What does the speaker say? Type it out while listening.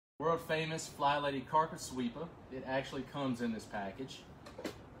World famous FlyLady carpet sweeper. It actually comes in this package.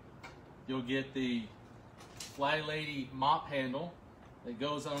 You'll get the FlyLady mop handle that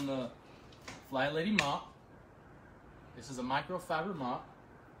goes on the FlyLady mop. This is a microfiber mop.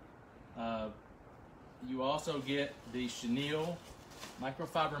 You also get the chenille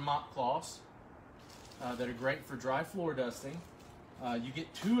microfiber mop cloths that are great for dry floor dusting. You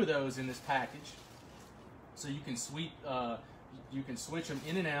get 2 of those in this package, so you can switch them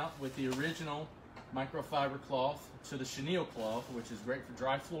in and out with the original microfiber cloth to the chenille cloth, which is great for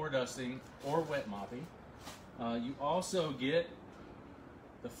dry floor dusting or wet mopping. You also get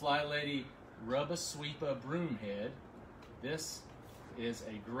the FlyLady Rubber Sweeper broom head. This is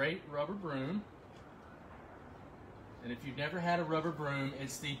a great rubber broom, and if you've never had a rubber broom,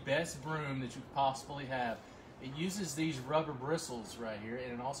 it's the best broom that you possibly have. It uses these rubber bristles right here,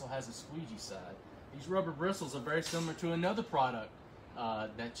 and it also has a squeegee side. These rubber bristles are very similar to another product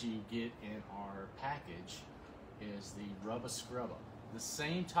that you get in our package, is the Rubber Scrubber. The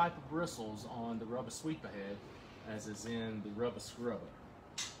same type of bristles on the Rubber Sweeper head as is in the Rubber Scrubber.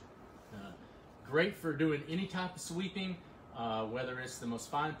 Great for doing any type of sweeping, whether it's the most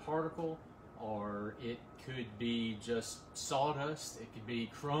fine particle, or it could be just sawdust, it could be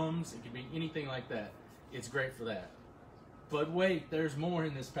crumbs, it could be anything like that. It's great for that. But wait, there's more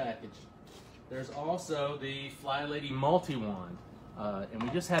in this package. There's also the FlyLady multi-wand. And we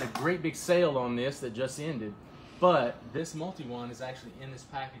just had a great big sale on this that just ended, but this multi-wand is actually in this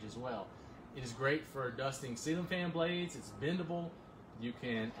package as well. It is great for dusting ceiling fan blades. It's bendable. You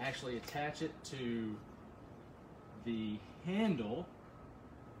can actually attach it to the handle,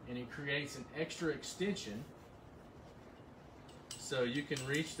 and it creates an extra extension, so you can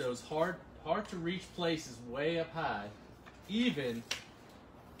reach those hard to reach places way up high, even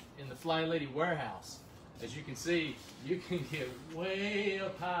in the FlyLady warehouse. As you can see, you can get way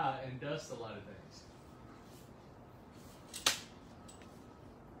up high and dust a lot of things.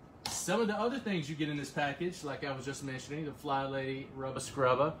 Some of the other things you get in this package, like I was just mentioning, the FlyLady Rubber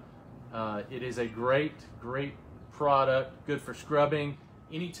Scrubber. It is a great product, good for scrubbing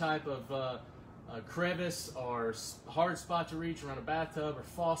any type of crevice or hard spot to reach around a bathtub or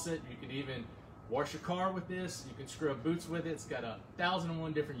faucet. You can even wash your car with this. You can scrub boots with it. It's got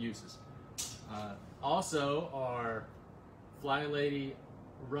 1,001 different uses. Also, our FlyLady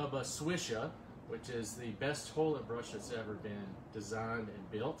Rubber Swisher, which is the best toilet brush that's ever been designed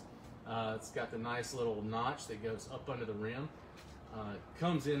and built. It's got the nice little notch that goes up under the rim.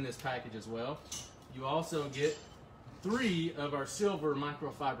 Comes in this package as well. You also get 3 of our silver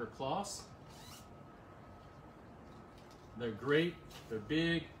microfiber cloths. They're great, they're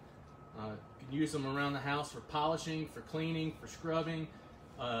big. You can use them around the house for polishing, for cleaning, for scrubbing.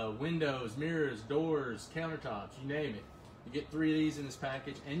 Windows, mirrors, doors, countertops, you name it. You get 3 of these in this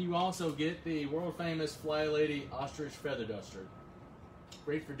package, and you also get the world famous FlyLady Ostrich Feather Duster.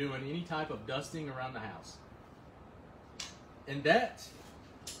 Great for doing any type of dusting around the house. And that,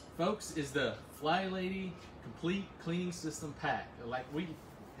 folks, is the FlyLady Complete Cleaning System Pack.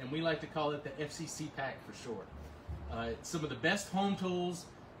 We like to call it the FCC pack for short. It's some of the best home tools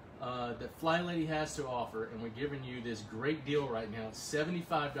that FlyLady has to offer, and we're giving you this great deal right now. It's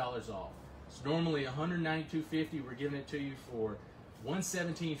 $75 off. It's normally $192.50. We're giving it to you for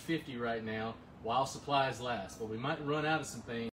 $117.50 right now while supplies last. But we might run out of some things.